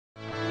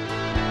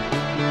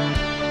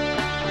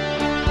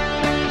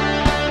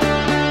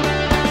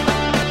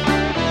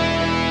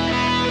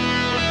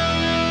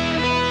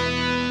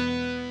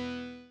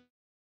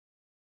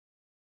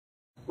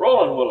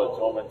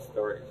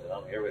Stories, and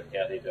I'm here with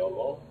Kathy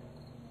Dovel.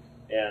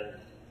 And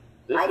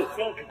this I is,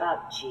 think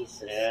about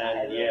Jesus.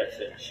 and yes,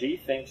 and she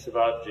thinks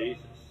about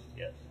Jesus.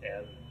 Yes,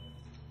 and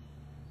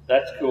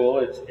that's cool.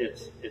 It's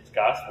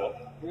gospel.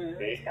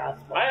 Okay? It's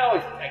gospel. I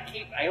always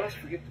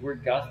forget the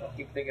word gospel. I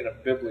keep thinking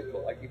of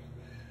biblical.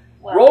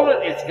 Well,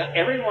 Roland,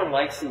 everyone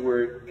likes the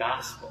word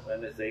gospel,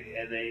 and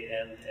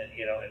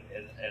you know,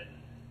 and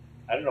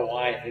I don't know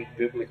why I think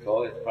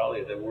biblical is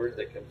probably the word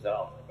that comes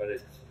out, but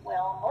it's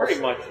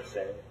pretty much the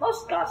same.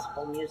 Most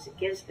gospel music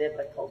is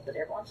biblical, but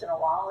every once in a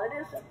while it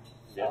isn't.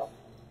 So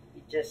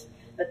Yes.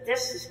 But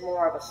this is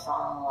more of a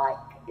song like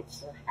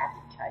it's a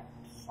happy type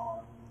of song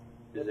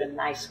with a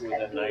nice peppy.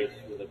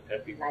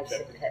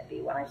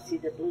 When I see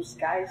the blue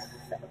skies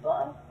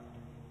above,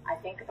 I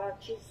think about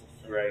Jesus.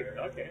 Right.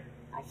 Okay.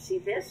 I see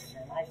this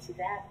and I see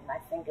that, and I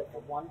think of the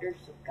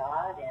wonders of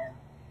God, and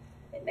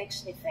it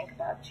makes me think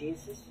about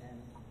Jesus and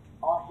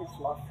all His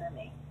love for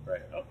me.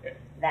 Right. Okay.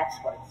 That's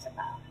what it's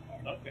about.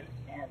 Okay.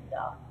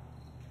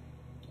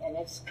 And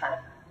it's kind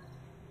of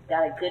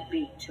got a good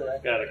beat to it.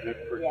 It's got a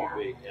good pretty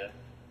beat. Yeah.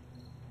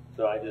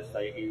 So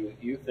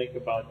you think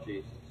about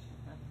Jesus.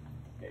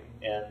 Okay.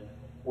 And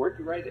where'd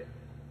you write it?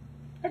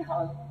 At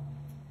home,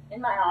 in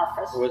my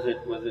office. Was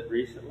it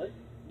recently?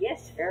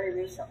 Yes, very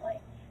recently.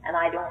 And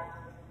I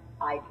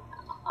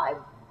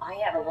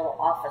have a little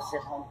office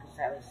at home because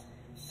I was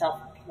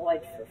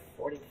self-employed for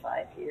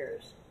 45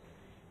 years.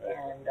 Right.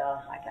 And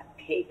I got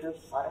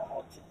papers I don't know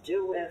what to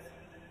do with.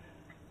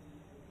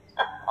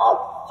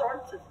 All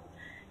sorts of.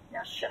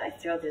 Now, should I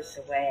throw this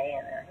away?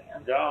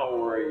 And don't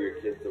worry, your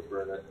kids will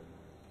burn it.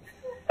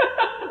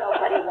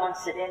 nobody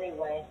wants it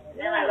anyway. And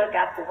then I look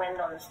out the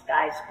window and the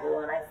sky's blue,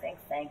 and I think,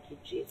 "Thank you,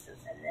 Jesus."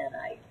 And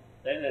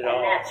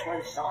that's when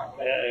the song.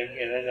 And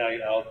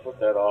then I'll put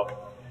that off.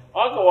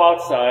 I'll go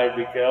outside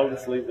because I'll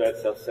just leave that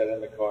stuff set in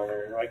the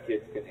corner, and my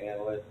kids can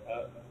handle it.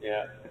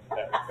 Yeah.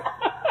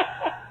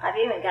 I've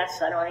even got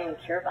so I don't even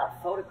care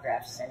about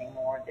photographs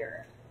anymore.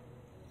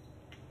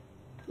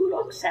 Who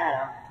looks at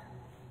them?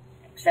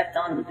 Except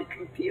on the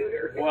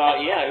computer. Well,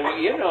 yeah,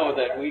 you know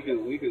that we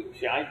do.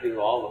 See, I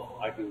do all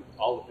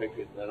the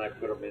pictures, and then I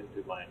put them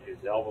into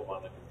his album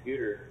on the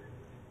computer.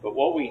 But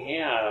what we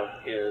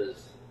have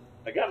is,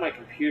 I got my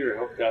computer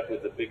hooked up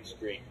with a big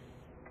screen.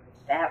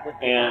 That would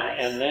be nice.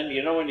 And then,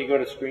 you know when you go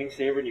to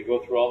screensaver and you go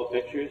through all the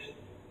pictures?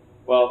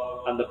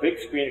 Well, on the big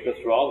screen it goes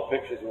through all the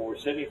pictures, and when we're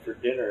sitting for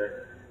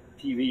dinner,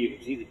 TV, you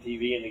can see the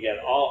TV, and again,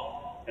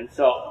 and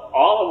so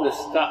all of this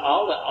stuff,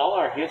 all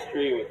our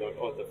history with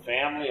the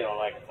family, you know,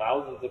 like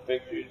thousands of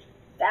pictures,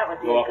 that would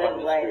be go a up on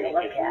good the way screen. to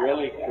look It's at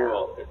really it.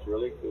 cool. It's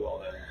really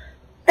cool. And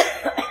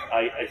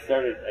I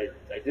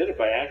did it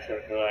by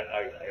accident because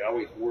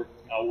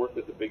I'll work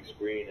with the big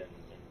screen and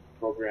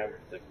program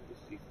to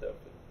see stuff.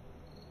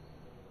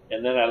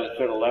 And then I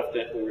sort of left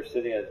it. We were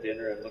sitting at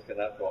dinner and looking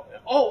up, going,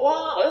 "Oh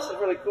wow, this is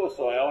really cool."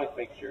 So I always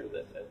make sure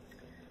that.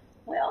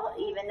 Well,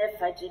 even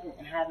if I didn't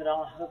have it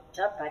all hooked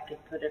up, I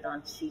could put it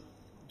on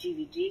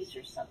DVDs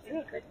or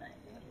something, couldn't I?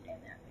 Put it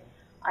in there.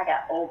 I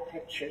got old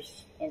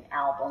pictures in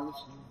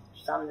albums,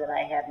 some that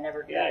I have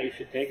never done. Yeah, you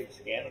should take and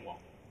scan them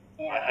all.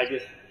 Yeah. I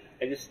just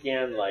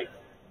scanned like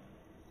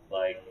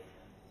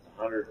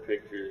 100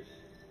 pictures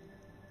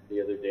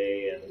the other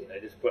day, and I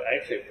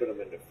actually put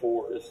them into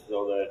fours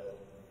so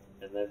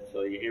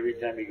every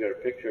time you got a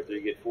picture up there,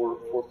 you get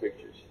four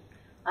pictures.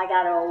 I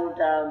got old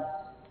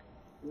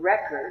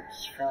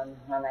records from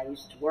when I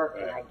used to work,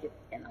 and I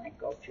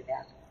go through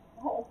that.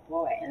 Oh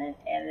boy, and then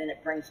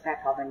it brings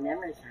back all the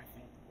memories. And I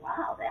think,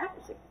 wow,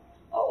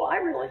 I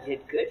really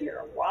did good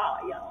here. Wow,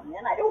 you know. And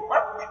then I don't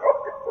want to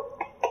throw it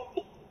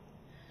away,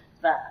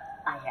 but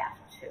I have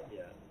to.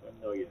 Yeah, but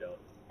no, you don't.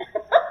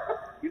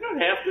 You don't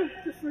have to.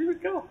 Just leave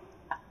it go.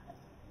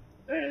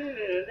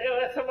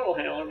 Someone will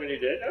handle it when you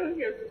do it. Who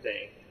gives a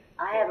dang?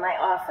 I have my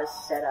office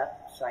set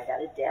up, so I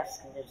got a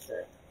desk, and there's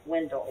a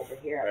window over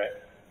here. Right.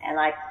 And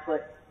I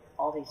put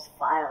all these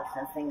files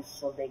and things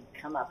so they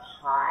come up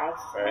high,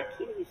 so my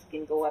kitties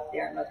can go up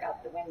there and look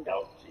out the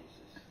window. Oh,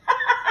 Jesus.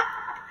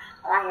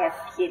 I have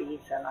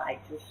kitties, and I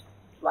just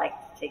like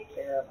to take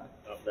care of them.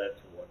 Oh,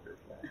 that's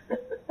wonderful.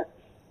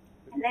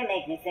 And they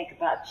make me think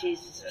about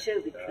Jesus,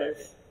 too,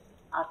 because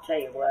I'll tell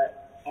you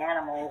what,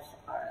 animals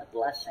are a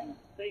blessing.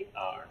 They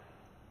are.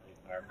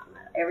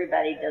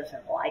 Everybody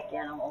doesn't like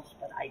animals,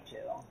 but I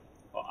do.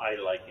 Well, I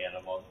like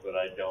animals, but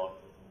I don't.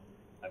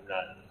 I'm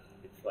not.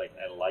 It's like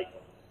I like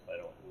them. I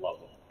don't love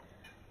them.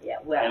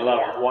 Yeah, well, I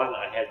love one.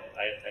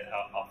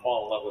 I'll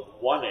fall in love with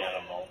one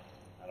animal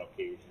on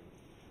occasion.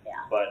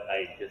 Yeah. But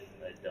I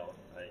don't.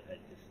 I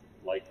just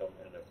like them,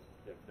 and if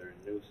they're a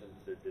nuisance,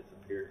 they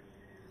disappear.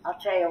 I'll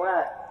tell you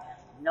what.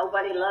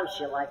 Nobody loves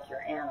you like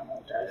your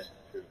animal does.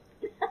 That's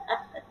true.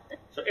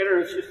 So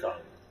introduce your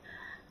song.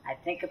 I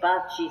think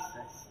about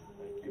Jesus.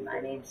 And my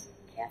name's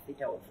Kathy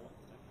Dovel.